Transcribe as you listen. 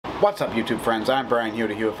What's up, YouTube friends? I'm Brian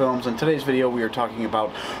Hewitt of Hewitt Films. In today's video we are talking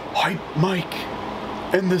about HypeMyke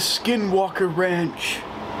and the Skinwalker Ranch.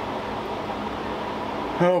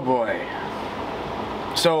 Oh boy.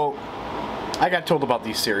 So, I got told about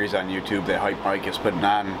these series on YouTube that HypeMyke is putting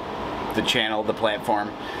on the channel, the platform.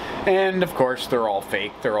 And of course they're all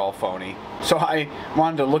fake, they're all phony. So I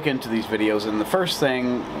wanted to look into these videos, and the first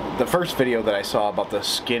video that I saw about the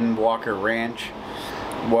Skinwalker Ranch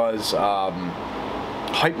was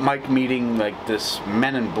HypeMyke meeting like this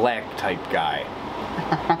Men in Black type guy.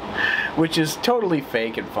 Which is totally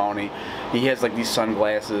fake and phony. He has like these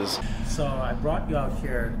sunglasses. So I brought you out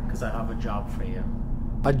here because I have a job for you.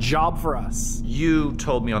 A job for us? You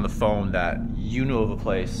told me on the phone that you knew of a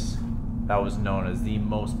place that was known as the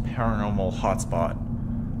most paranormal hotspot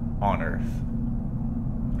on Earth.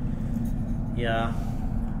 Yeah,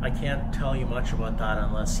 I can't tell you much about that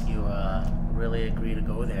unless you really agree to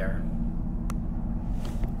go there.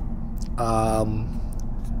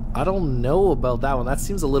 I don't know about that one. That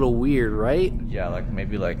seems a little weird, right? Yeah, like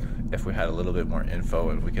maybe like if we had a little bit more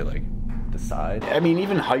info and we could like decide. I mean,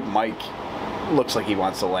 even HypeMyke looks like he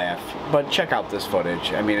wants to laugh, but check out this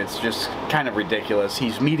footage. I mean, it's just kind of ridiculous.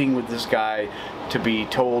 He's meeting with this guy to be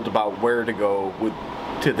told about where to go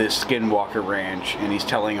to this Skinwalker Ranch, and he's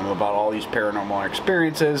telling him about all these paranormal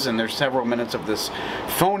experiences, and there's several minutes of this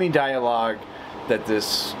phony dialogue that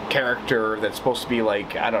this character that's supposed to be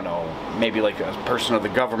like, I don't know, maybe like a person of the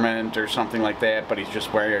government or something like that, but he's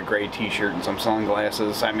just wearing a gray t-shirt and some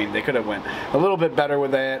sunglasses. I mean, they could have went a little bit better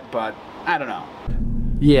with that, but I don't know.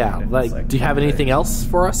 Yeah, like, do you have anything else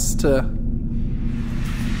for us to... I'm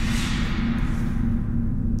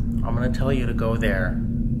gonna tell you to go there,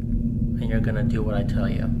 and you're gonna do what I tell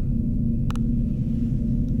you.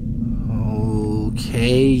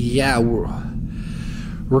 Okay, yeah,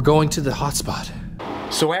 we're going to the hotspot.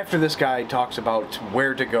 So after this guy talks about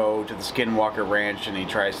where to go to the Skinwalker Ranch, and he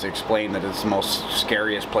tries to explain that it's the most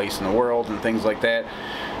scariest place in the world and things like that,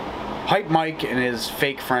 HypeMyke and his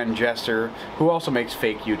fake friend Jester, who also makes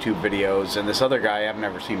fake YouTube videos, and this other guy I've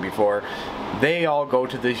never seen before, they all go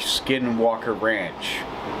to the Skinwalker Ranch.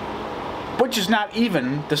 Which is not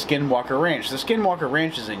even the Skinwalker Ranch. The Skinwalker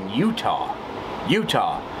Ranch is in Utah.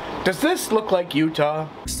 Utah. Does this look like Utah?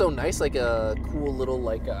 So nice, like a cool little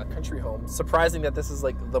like country home. Surprising that this is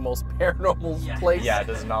like the most paranormal place. Yeah, it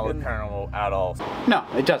does not look paranormal at all. No,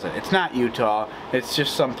 it doesn't. It's not Utah. It's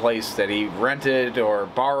just some place that he rented or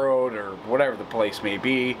borrowed or whatever the place may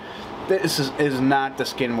be. This is not the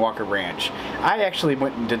Skinwalker Ranch. I actually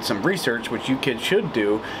went and did some research, which you kids should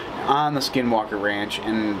do, on the Skinwalker Ranch,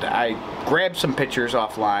 and I grabbed some pictures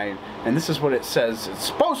offline, and this is what it says it's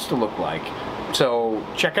supposed to look like. So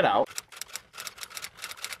check it out.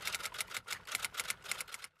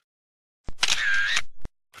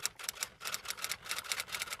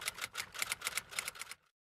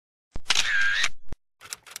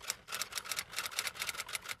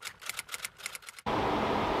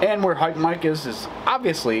 And where HypeMyke is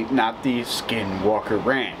obviously not the Skinwalker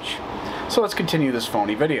Ranch. So let's continue this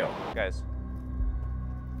phony video. Guys.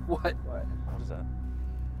 What? What is that?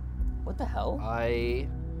 What the hell? I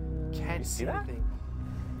can't see that? anything.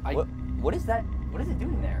 What is that? What is it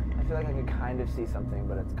doing there? I feel like I could kind of see something,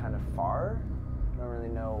 but it's kind of far. I don't really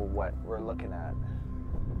know what we're looking at.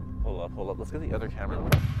 Hold up. Let's get the other camera.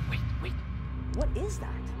 Wait. What is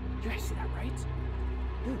that? You guys see that, right?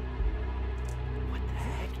 Dude. What the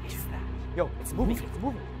heck is that? Yo, it's moving.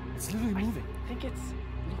 It's literally moving. I think it's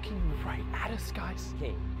looking right at us, guys.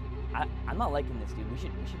 Okay. I'm not liking this, dude. We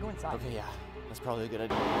should go inside. Okay, yeah. That's probably a good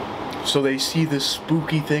idea. So they see this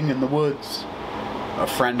spooky thing in the woods. A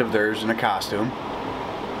friend of theirs in a costume.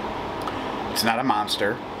 It's not a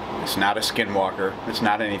monster. It's not a skinwalker. It's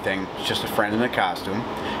not anything. It's just a friend in a costume.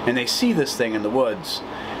 And they see this thing in the woods.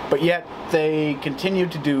 But yet they continue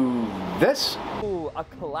to do this. Ooh, a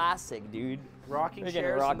classic, dude. Rocking We're getting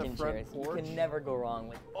chairs rocking in the front chairs. porch. You can never go wrong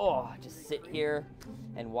with, just sit here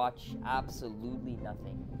and watch absolutely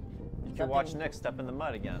nothing. You can watch Nick step in the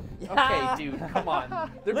mud again. Okay, dude, come on.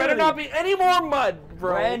 There better not be any more mud,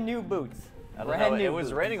 bro. Brand new boots. I don't know. It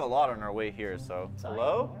was raining a lot on our way here, so. Sorry.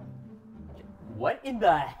 Hello? What in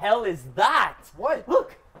the hell is that? What?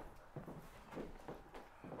 Look.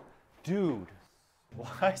 Dude,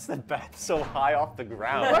 why is the bed so high off the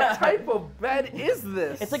ground? What type of bed is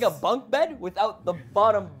this? It's like a bunk bed without the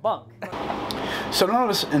bottom bunk. So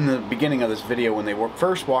notice in the beginning of this video when they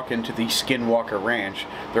first walk into the Skinwalker Ranch,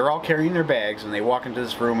 they're all carrying their bags and they walk into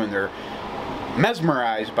this room and they're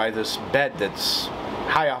mesmerized by this bed that's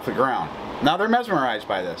high off the ground. Now they're mesmerized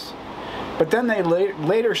by this. But then they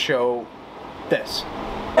later show this.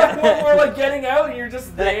 What when we're like getting out and you're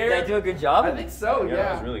just there. Did I do a good job? I think so. Yeah.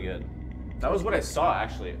 That was really good. That was what I saw,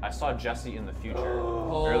 actually. I saw Jesse in the future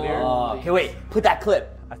earlier. Okay, wait. Put that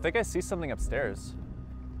clip. I think I see something upstairs.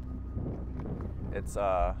 It's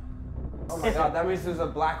Oh my god, that means there's a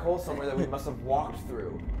black hole somewhere that we must have walked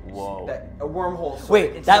through. Whoa. A wormhole.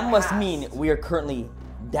 Wait, that must mean we are currently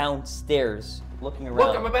downstairs looking around.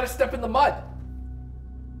 Look, I'm about to step in the mud.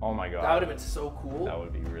 Oh my god. That would have been so cool. That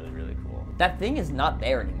would be really, really cool. That thing is not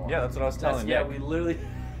there anymore. yeah, that's what I was telling you. Yeah, we literally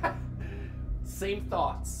same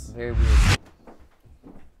thoughts. Very weird.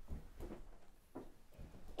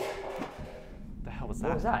 The hell was that?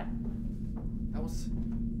 What was that? That was.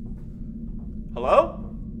 Hello?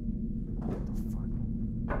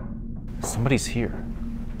 Somebody's here.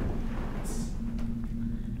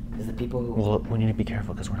 Is the people who... Well, we need to be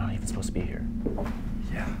careful because we're not even supposed to be here.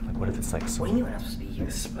 Yeah. Like, what if it's like What so? do you mean we're not supposed to be here?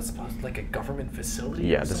 This is supposed to like a government facility.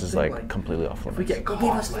 Yeah, or this is something, like completely off If we limits. get Go caught,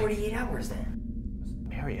 give us like, 48 hours then.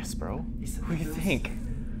 Marius, bro. he said Who do you there's- think?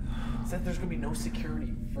 Said there's gonna be no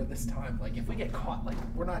security for this time. Like if we get caught, like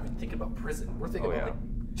we're not even thinking about prison. We're thinking Oh, about yeah.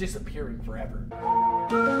 like disappearing forever.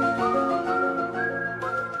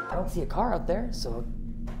 I don't see a car out there, so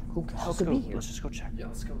who the hell could be here? Let's just go check. Yeah,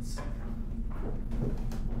 let's go.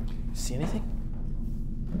 See anything?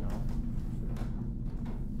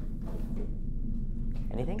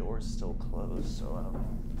 Anything? Door's still closed, so I don't know.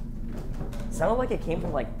 Sounded like it came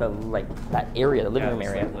from like that area, the living room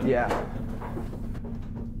area. Yeah.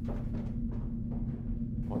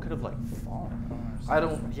 What could have like fallen? I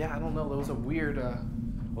don't know. That was a weird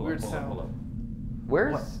weird sound. Hold up.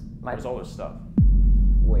 Where's my... Where's all this stuff?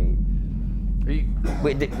 Wait. Are you,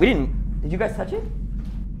 Wait, we didn't... Did you guys touch it?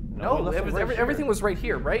 no, it was everything was right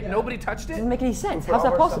here, right? Nobody touched it. Doesn't make any sense. But How's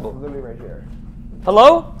all that our stuff possible? is literally right here.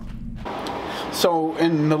 Hello? So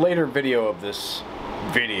in the later video of this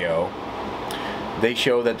video, they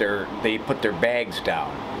show that they put their bags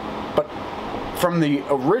down. But from the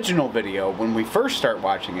original video, when we first start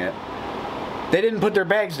watching it, they didn't put their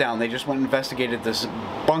bags down. They just went and investigated this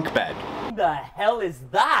bunk bed. What the hell is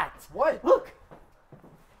that? What? Look!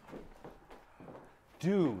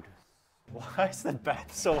 Dude, why is the bed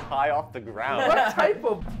so high off the ground? What type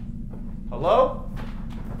of? Hello?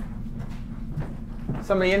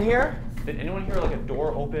 Somebody in here? Did anyone hear like a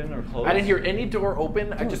door open or close? I didn't hear any door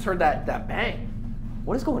open. I just heard that bang.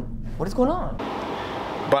 What is going on?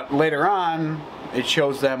 But later on, it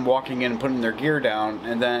shows them walking in and putting their gear down,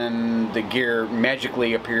 and then the gear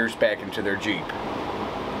magically appears back into their Jeep.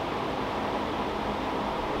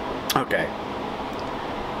 Okay.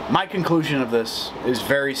 My conclusion of this is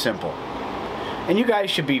very simple. And you guys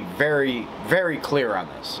should be very, very clear on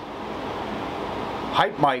this.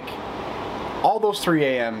 HypeMyke, all those 3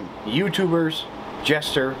 a.m. YouTubers,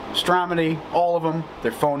 Jester, Stromedy, all of them,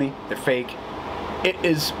 they're phony, they're fake. It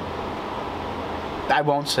is, I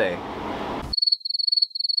won't say,